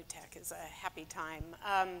talk about new tech is a happy time.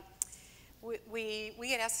 We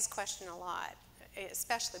get asked this question a lot,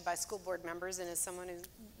 especially by school board members, and as someone who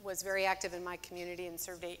was very active in my community and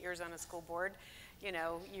served 8 years on a school board, you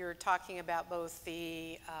know, you're talking about both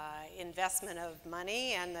the investment of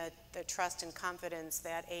money and the trust and confidence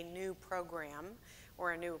that a new program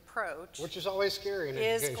or a new approach, which is always scary in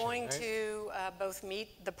is education, going right? to both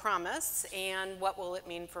meet the promise and what will it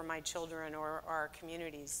mean for my children or our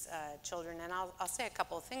community's children. And I'll say a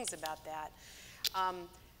couple of things about that. A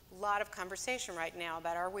lot of conversation right now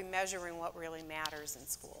about, are we measuring what really matters in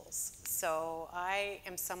schools? So I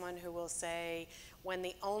am someone who will say, when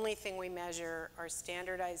the only thing we measure are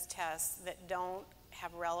standardized tests that don't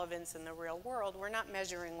have relevance in the real world, we're not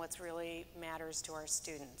measuring what's really matters to our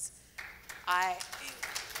students.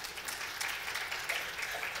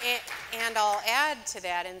 And I'll add to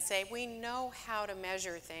that and say, we know how to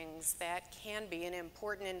measure things that can be an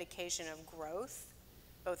important indication of growth,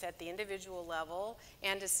 both at the individual level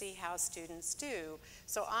and to see how students do.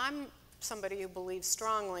 So I'm somebody who believes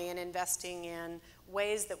strongly in investing in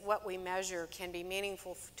ways that what we measure can be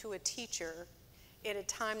meaningful to a teacher at a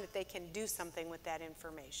time that they can do something with that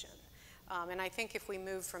information. And I think if we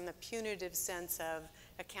move from the punitive sense of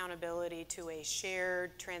accountability to a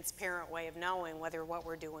shared, transparent way of knowing whether what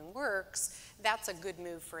we're doing works, that's a good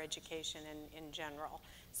move for education in general.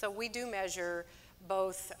 So we do measure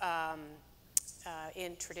both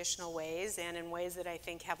in traditional ways and in ways that I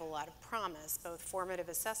think have a lot of promise, both formative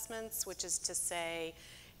assessments, which is to say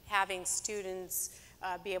having students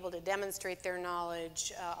be able to demonstrate their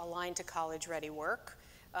knowledge aligned to college-ready work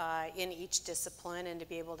in each discipline, and to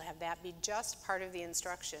be able to have that be just part of the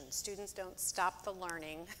instruction. Students don't stop the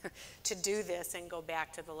learning to do this and go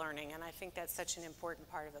back to the learning, and I think that's such an important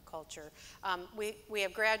part of the culture. We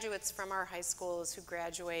have graduates from our high schools who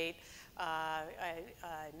graduate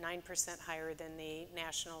 9% higher than the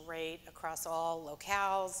national rate across all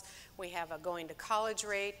locales. We have a going to college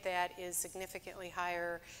rate that is significantly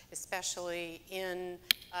higher, especially in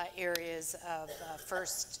areas of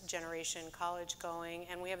first generation college going.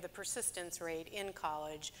 And we have the persistence rate in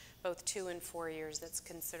college, both 2 and 4 years, that's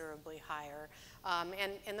considerably higher.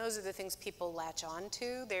 And those are the things people latch on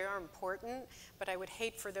to. They are important, but I would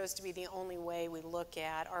hate for those to be the only way we look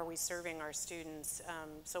at, are we serving our students?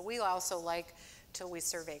 So we also like we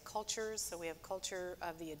survey cultures. So we have culture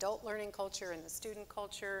of the adult learning culture and the student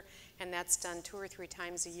culture, and that's done 2 or 3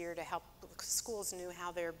 times a year to help schools know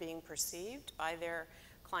how they're being perceived by their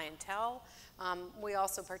clientele. We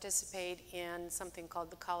also participate in something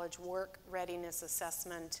called the College Work Readiness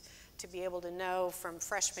Assessment, to be able to know from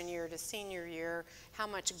freshman year to senior year how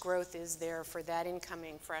much growth is there for that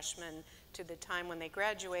incoming freshman to the time when they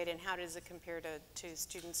graduate, and how does it compare to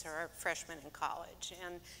students who are freshmen in college.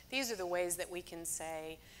 And these are the ways that we can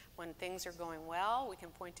say, when things are going well, we can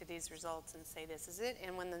point to these results and say this is it.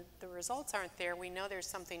 And when the results aren't there, we know there's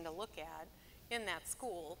something to look at in that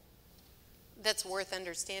school that's worth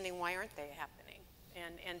understanding why aren't they happening,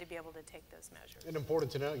 and to be able to take those measures. And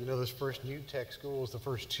important to know, you know, those first new tech schools, the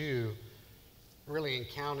first 2, really in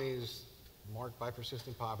counties marked by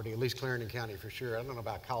persistent poverty, at least Clarendon County for sure. I don't know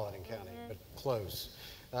about Colleton County, but close.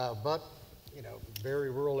 But, you know,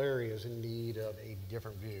 very rural areas in need of a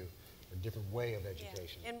different view, a different way of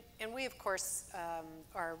education. Yeah. And we, of course,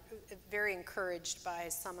 are very encouraged by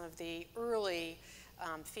some of the early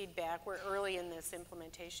feedback. We're early in this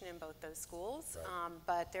implementation in both those schools, right.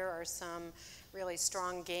 But there are some really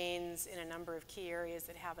strong gains in a number of key areas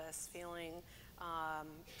that have us feeling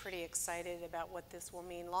pretty excited about what this will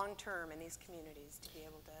mean long-term in these communities to be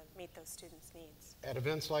able to meet those students' needs. At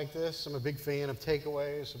events like this, I'm a big fan of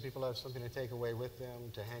takeaways, so people have something to take away with them,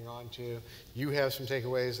 to hang on to. You have some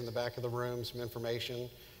takeaways in the back of the room, some information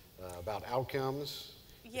about outcomes.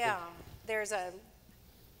 Yeah, there's a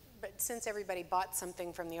but since everybody bought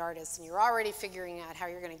something from the artist and you're already figuring out how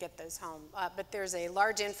you're going to get those home, but there's a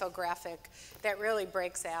large infographic that really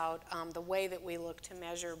breaks out the way that we look to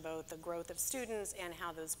measure both the growth of students and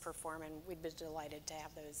how those perform, and we'd be delighted to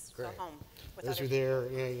have those go home. With Those other are there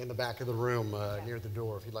in the back of the room near the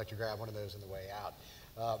door if you'd like to grab one of those on the way out.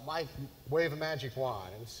 Mike, wave a magic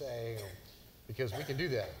wand and say, because we can do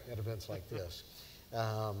that at events like this.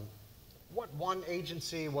 What one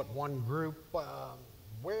agency, what one group,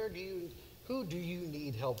 who do you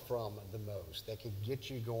need help from the most that could get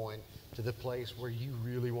you going to the place where you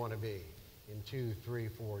really want to be in 2, 3,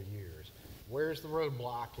 4 years? Where's the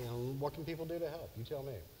roadblock and what can people do to help? You tell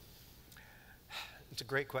me. It's a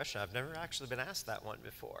great question. I've never actually been asked that one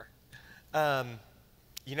before.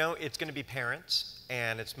 You know, it's going to be parents,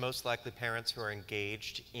 and it's most likely parents who are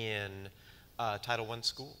engaged in Title I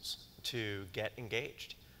schools to get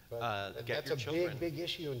engaged. But get that's your a children. big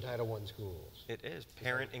issue in Title I schools. It is,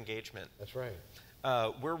 parent engagement. That's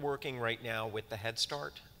right. We're working right now with the Head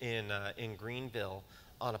Start in Greenville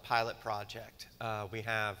on a pilot project. We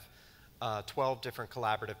have 12 different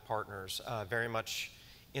collaborative partners, very much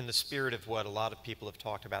in the spirit of what a lot of people have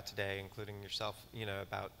talked about today, including yourself, you know,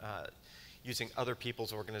 about using other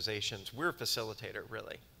people's organizations. We're a facilitator,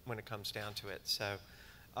 really, when it comes down to it. So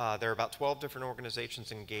there are about 12 different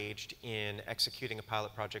organizations engaged in executing a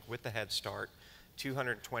pilot project with the Head Start,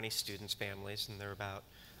 220 students, families, and they're about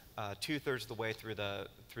 2/3 of the way through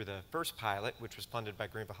the first pilot, which was funded by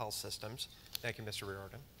Greenville Health Systems. Thank you, Mr.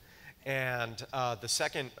 Riordan. And the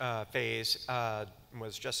second phase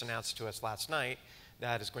was just announced to us last night.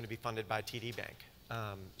 That is going to be funded by TD Bank.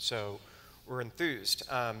 So we're enthused.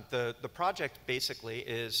 The project basically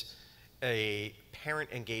is a parent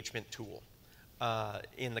engagement tool.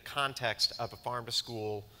 In the context of a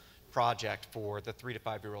farm-to-school project for the 3 to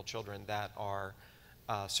 5-year-old children that are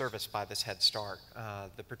serviced by this Head Start.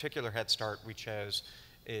 The particular Head Start we chose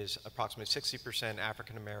is approximately 60%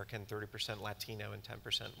 African American, 30% Latino, and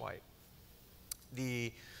 10% white.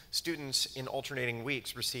 The students in alternating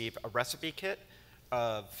weeks receive a recipe kit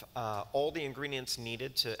of all the ingredients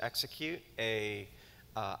needed to execute a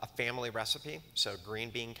family recipe, so green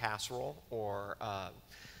bean casserole or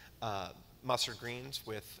mustard greens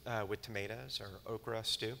with tomatoes or okra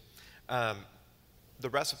stew. The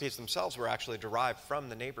recipes themselves were actually derived from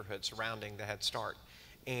the neighborhood surrounding the Head Start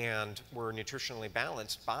and were nutritionally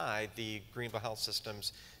balanced by the Greenville Health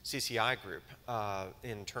Systems CCI group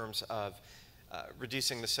in terms of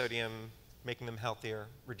reducing the sodium, making them healthier,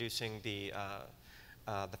 reducing the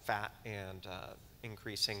fat, and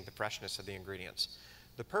increasing the freshness of the ingredients.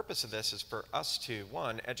 The purpose of this is for us to,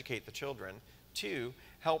 1, educate the children, 2,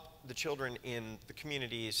 help the children in the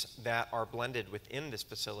communities that are blended within this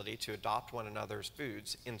facility to adopt one another's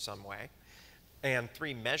foods in some way, and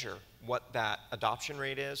 3, measure what that adoption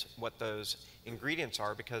rate is, what those ingredients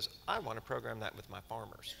are, because I want to program that with my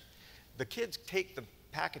farmers. The kids take the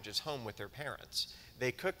packages home with their parents.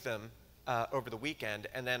 They cook them over the weekend,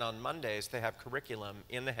 and then on Mondays they have curriculum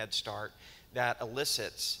in the Head Start that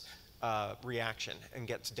elicits reaction and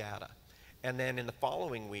gets data. And then in the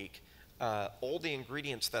following week, all the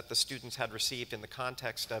ingredients that the students had received in the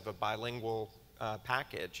context of a bilingual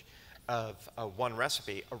package of one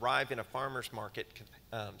recipe arrive in a farmer's market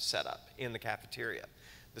setup in the cafeteria.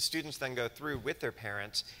 The students then go through with their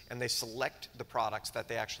parents and they select the products that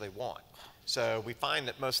they actually want. So we find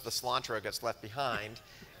that most of the cilantro gets left behind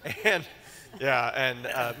and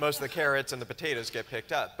most of the carrots and the potatoes get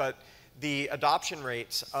picked up. But the adoption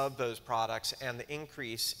rates of those products and the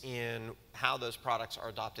increase in how those products are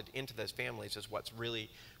adopted into those families is what's really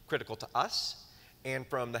critical to us, and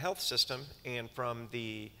from the health system, and from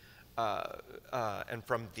the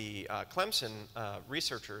Clemson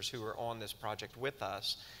researchers who are on this project with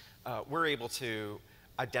us. We're able to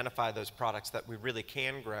identify those products that we really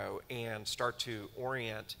can grow and start to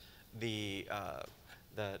orient the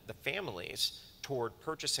families toward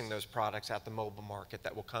purchasing those products at the mobile market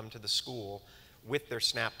that will come to the school with their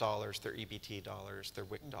SNAP dollars, their EBT dollars, their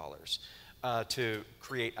WIC dollars, to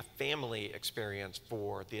create a family experience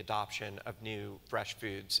for the adoption of new fresh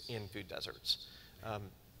foods in food deserts.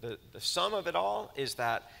 The sum of it all is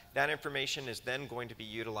that that information is then going to be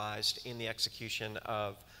utilized in the execution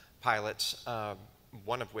of pilots,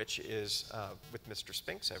 one of which is with Mr.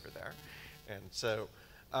 Spinks over there. And so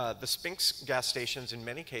the Spinks gas stations in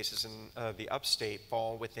many cases in the upstate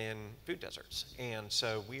fall within food deserts. And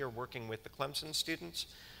so we are working with the Clemson students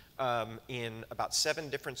in about 7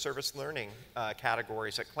 different service learning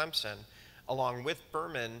categories at Clemson, along with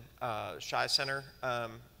Berman Shy Center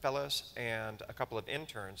fellows and a couple of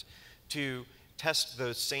interns, to test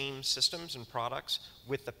those same systems and products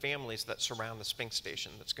with the families that surround the Sphinx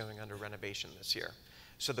station that's going under renovation this year,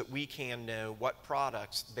 so that we can know what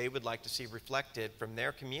products they would like to see reflected from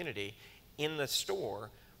their community in the store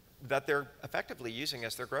that they're effectively using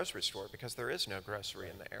as their grocery store, because there is no grocery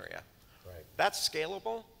in the area. Right. That's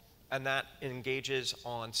scalable, and that engages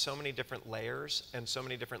on so many different layers and so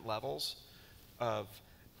many different levels of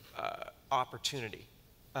opportunity.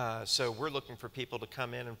 So we're looking for people to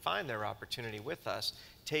come in and find their opportunity with us,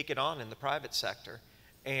 take it on in the private sector,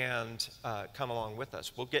 and come along with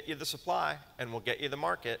us. We'll get you the supply, and we'll get you the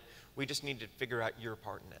market. We just need to figure out your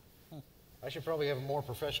part in it. I should probably have a more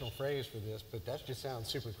professional phrase for this, but that just sounds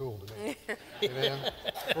super cool to me. You know,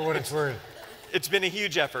 for what it's worth. It's been a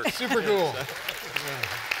huge effort. Super cool.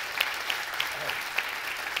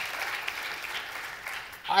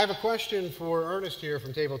 I have a question for Ernest here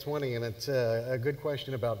from Table 20, and it's a good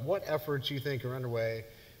question about what efforts you think are underway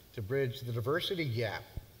to bridge the diversity gap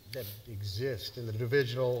that exists in the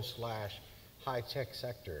digital/high-tech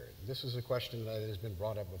sector. This is a question that has been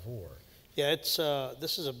brought up before. Yeah,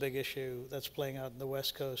 this is a big issue that's playing out in the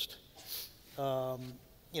West Coast.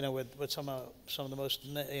 You know, with some of the most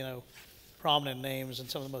prominent names and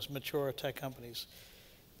some of the most mature tech companies.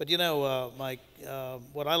 But you know, Mike,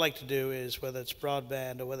 what I like to do is, whether it's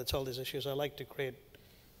broadband or whether it's all these issues, I like to create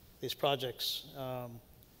these projects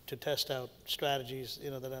to test out strategies,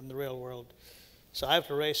 that are in the real world. So I have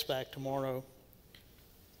to race back tomorrow.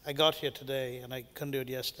 I got here today, and I couldn't do it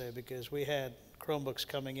yesterday because we had Chromebooks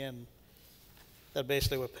coming in that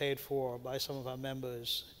basically were paid for by some of our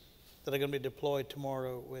members that are going to be deployed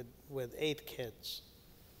tomorrow with 8 kids.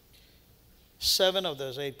 7 of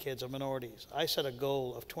those 8 kids are minorities. I set a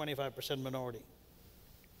goal of 25% minority,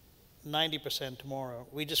 90% tomorrow.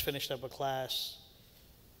 We just finished up a class.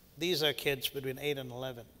 These are kids between 8 and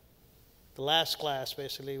 11. The last class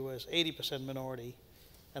basically was 80% minority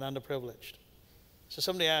and underprivileged. So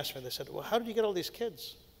somebody asked me, they said, well, how did you get all these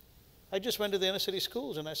kids? I just went to the inner city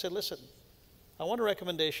schools and I said, listen, I want a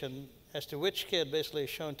recommendation as to which kid basically has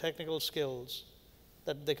shown technical skills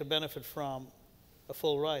that they could benefit from a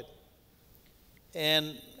full ride.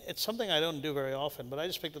 And it's something I don't do very often, but I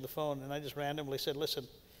just picked up the phone and I just randomly said, listen,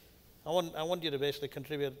 I want you to basically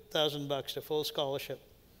contribute $1,000 to full scholarship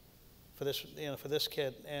for this, for this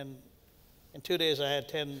kid. And in 2 days I had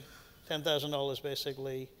 $10,000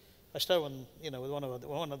 basically. I started with one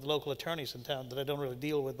of the local attorneys in town that I don't really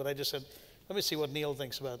deal with, but I just said, let me see what Neil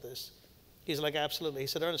thinks about this. He's like, absolutely. He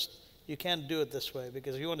said, Ernest, you can't do it this way,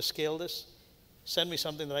 because if you want to scale this, send me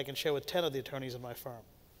something that I can share with 10 of the attorneys in my firm,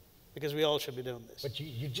 because we all should be doing this. But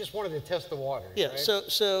you just wanted to test the waters, yeah, right?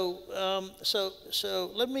 So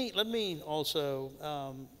let me also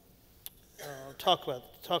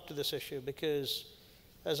talk to this issue, because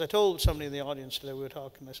as I told somebody in the audience today, we were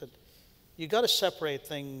talking, I said, you got to separate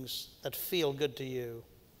things that feel good to you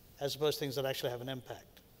as opposed to things that actually have an impact.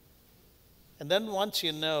 And then once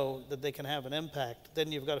you know that they can have an impact,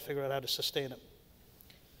 then you've got to figure out how to sustain them.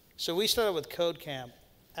 So we started with Code Camp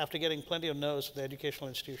after getting plenty of no's from the educational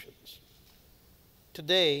institutions.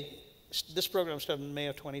 Today, this program started in May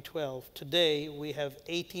of 2012. Today, we have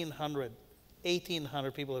 1,800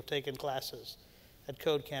 people who have taken classes at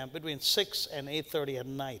Code Camp between 6 and 8:30 at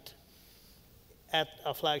night at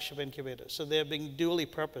our flagship incubator. So they're being dually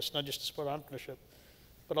purposed, not just to support entrepreneurship,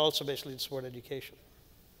 but also basically to support education.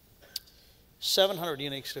 700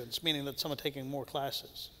 unique students, meaning that some are taking more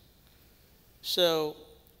classes. So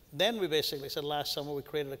then we basically said last summer we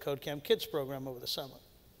created a Code Camp Kids program over the summer.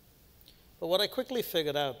 But what I quickly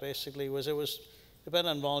figured out basically was it was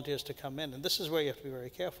dependent on volunteers to come in, and this is where you have to be very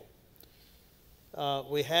careful.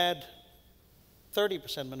 We had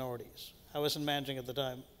 30% minorities. I wasn't managing at the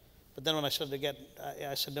time. But then when I started to get,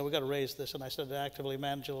 I said, no, we've got to raise this, and I started to actively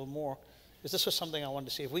manage a little more, because this was something I wanted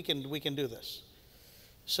to see if we can do this.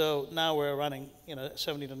 So now we're running,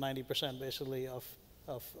 70 to 90% basically of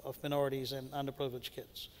minorities and underprivileged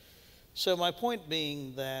kids. So my point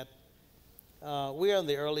being that we are in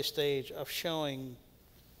the early stage of showing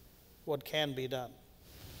what can be done.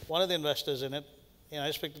 One of the investors in it, I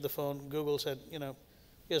just picked up the phone. Google said,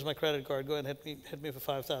 here's my credit card. Go ahead and hit me for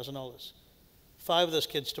 $5,000. 5 of those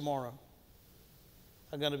kids tomorrow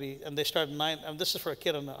are going to be, and they start at 9. And this is for a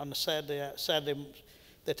kid on a Saturday.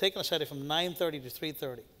 They're taking a Saturday from 9:30 to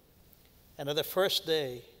 3:30, and on their first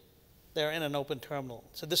day, they're in an open terminal.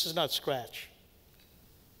 So this is not scratch.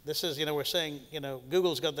 This is, we're saying,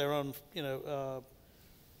 Google's got their own,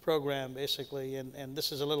 program basically, and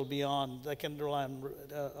this is a little beyond. They can rely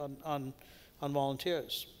on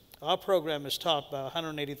volunteers. Our program is taught by a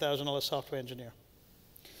 $180,000 software engineer.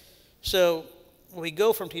 So we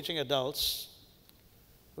go from teaching adults,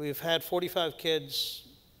 We've had 45 kids,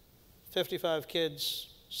 55 kids,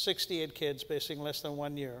 68 kids basically in less than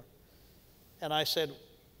 1 year. And I said,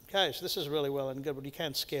 guys, this is really well and good, but you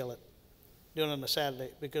can't scale it. Do it on a Saturday,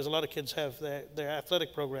 because a lot of kids have their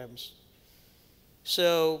athletic programs.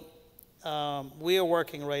 So we are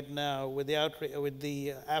working right now with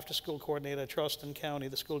the after-school coordinator at Charleston County,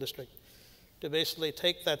 the school district, to basically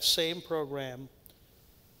take that same program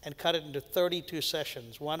and cut it into 32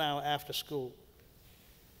 sessions, 1 hour after school,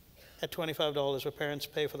 at $25 where parents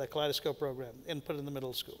pay for that kaleidoscope program and put it in the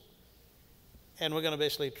middle school. And we're going to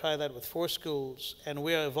basically try that with 4 schools, and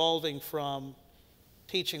we are evolving from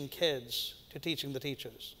teaching kids to teaching the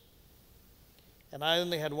teachers. And I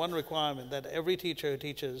only had one requirement, that every teacher who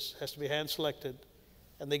teaches has to be hand-selected,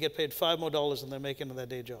 and they get paid $5 more than they're making in their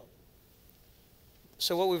day job.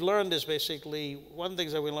 So what we've learned is basically, one of the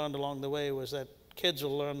things that we learned along the way was that kids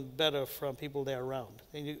will learn better from people they're around.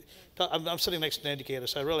 And I'm sitting next to an educator,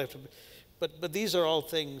 so I really have to, but these are all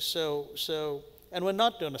things. And we're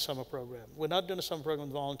not doing a summer program. We're not doing a summer program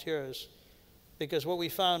with volunteers, because what we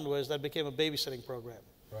found was that became a babysitting program.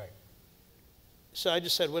 Right. So I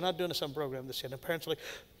just said, we're not doing a summer program this year. And the parents are like,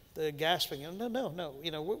 they're gasping. No.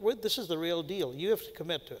 You know, this is the real deal. You have to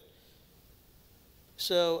commit to it.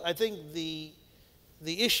 So I think the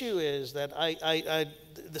issue is that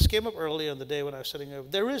this came up earlier in the day when I was sitting over.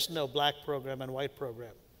 There is no black program and white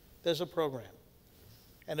program. There's a program.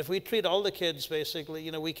 And if we treat all the kids basically,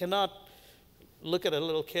 you know, we cannot look at a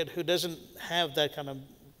little kid who doesn't have that kind of,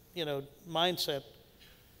 you know, mindset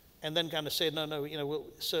and then kind of say, no, you know,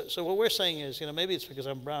 so what we're saying is, you know, maybe it's because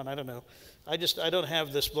I'm brown, I don't know. I don't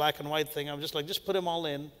have this black and white thing. I'm just like, just put them all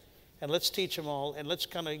in and let's teach them all and let's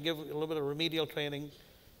kind of give a little bit of remedial training.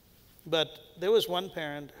 But there was one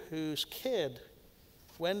parent whose kid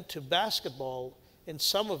went to basketball in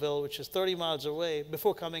Somerville, which is 30 miles away,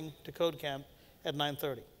 before coming to code camp at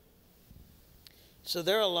 9:30. So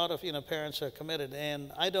there are a lot of, you know, parents who are committed,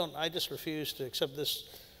 and I just refuse to accept this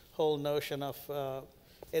whole notion of,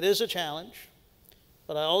 it is a challenge,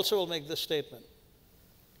 but I also will make this statement.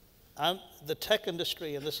 The tech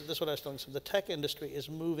industry, and this is what I was telling you, the tech industry is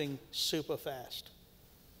moving super fast.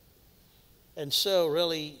 And so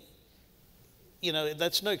really, you know,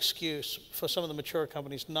 that's no excuse for some of the mature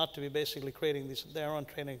companies not to be basically creating their own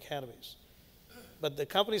training academies. But the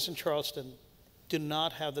companies in Charleston do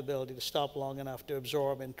not have the ability to stop long enough to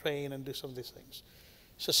absorb and train and do some of these things.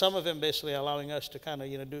 So some of them basically are allowing us to kind of,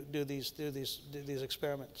 you know, do these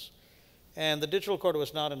experiments. And the digital quarter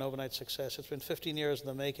was not an overnight success. It's been 15 years in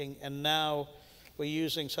the making, and now we're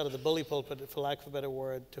using sort of the bully pulpit, for lack of a better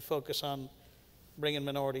word, to focus on bringing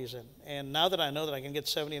minorities in. And now that I know that I can get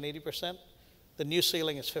 70 and 80%, the new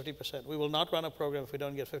ceiling is 50%. We will not run a program if we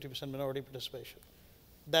don't get 50% minority participation.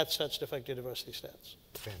 That sets to affect your diversity stats.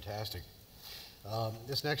 Fantastic.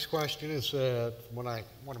 This next question is one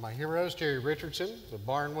of my heroes, Jerry Richardson of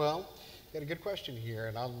Barnwell. Got a good question here,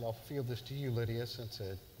 and I'll field this to you, Lydia, since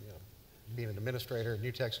you know, being an administrator at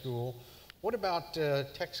New Tech School. What about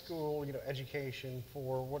tech school, you know, education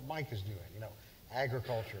for what Mike is doing? You know,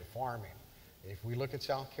 agriculture, farming. If we look at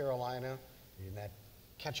South Carolina, in that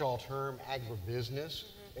catch-all term, agribusiness,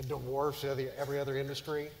 it dwarfs every other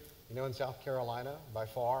industry, you know, in South Carolina by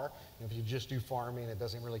far. And if you just do farming, it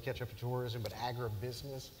doesn't really catch up to tourism, but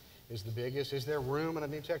agribusiness is the biggest. Is there room in a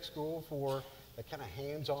New Tech School for that kind of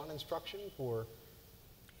hands-on instruction for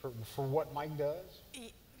what Mike does?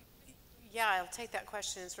 Yeah, I'll take that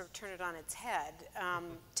question and sort of turn it on its head.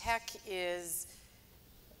 Tech is,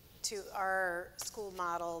 to our school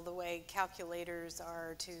model, the way calculators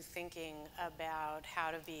are to thinking about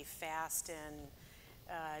how to be fast in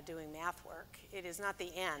doing math work. It is not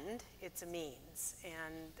the end, it's a means.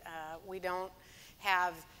 And we don't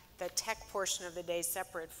have the tech portion of the day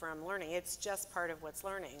separate from learning. It's just part of what's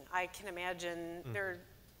learning. I can imagine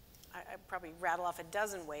I probably rattle off a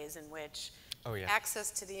dozen ways in which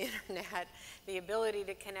access to the internet, the ability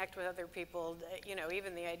to connect with other people, you know,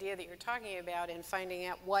 even the idea that you're talking about and finding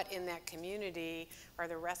out what in that community are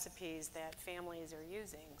the recipes that families are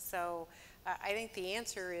using. So I think the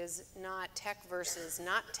answer is not tech versus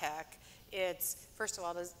not tech. It's, first of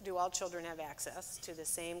all, do all children have access to the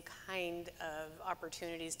same kind of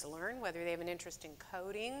opportunities to learn, whether they have an interest in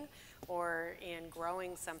coding or in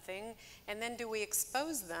growing something? And then do we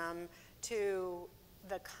expose them to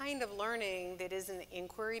the kind of learning that isn't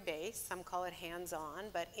inquiry-based, some call it hands-on,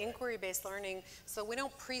 but inquiry-based learning, so we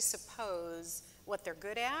don't presuppose what they're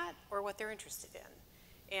good at or what they're interested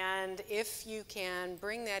in. And if you can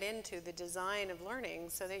bring that into the design of learning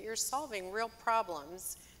so that you're solving real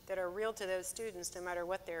problems that are real to those students no matter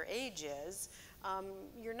what their age is,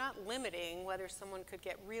 you're not limiting whether someone could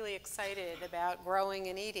get really excited about growing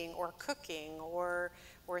and eating or cooking or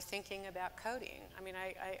thinking about coding. I mean,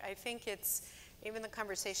 I think it's, even the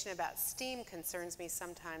conversation about STEAM concerns me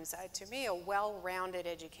sometimes. To me, a well-rounded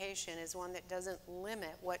education is one that doesn't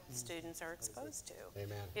limit what students are exposed to.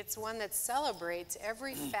 Amen. It's one that celebrates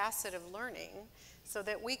every facet of learning so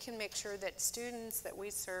that we can make sure that students that we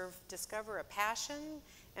serve discover a passion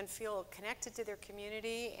and feel connected to their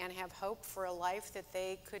community and have hope for a life that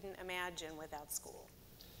they couldn't imagine without school.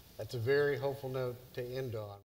 That's a very hopeful note to end on.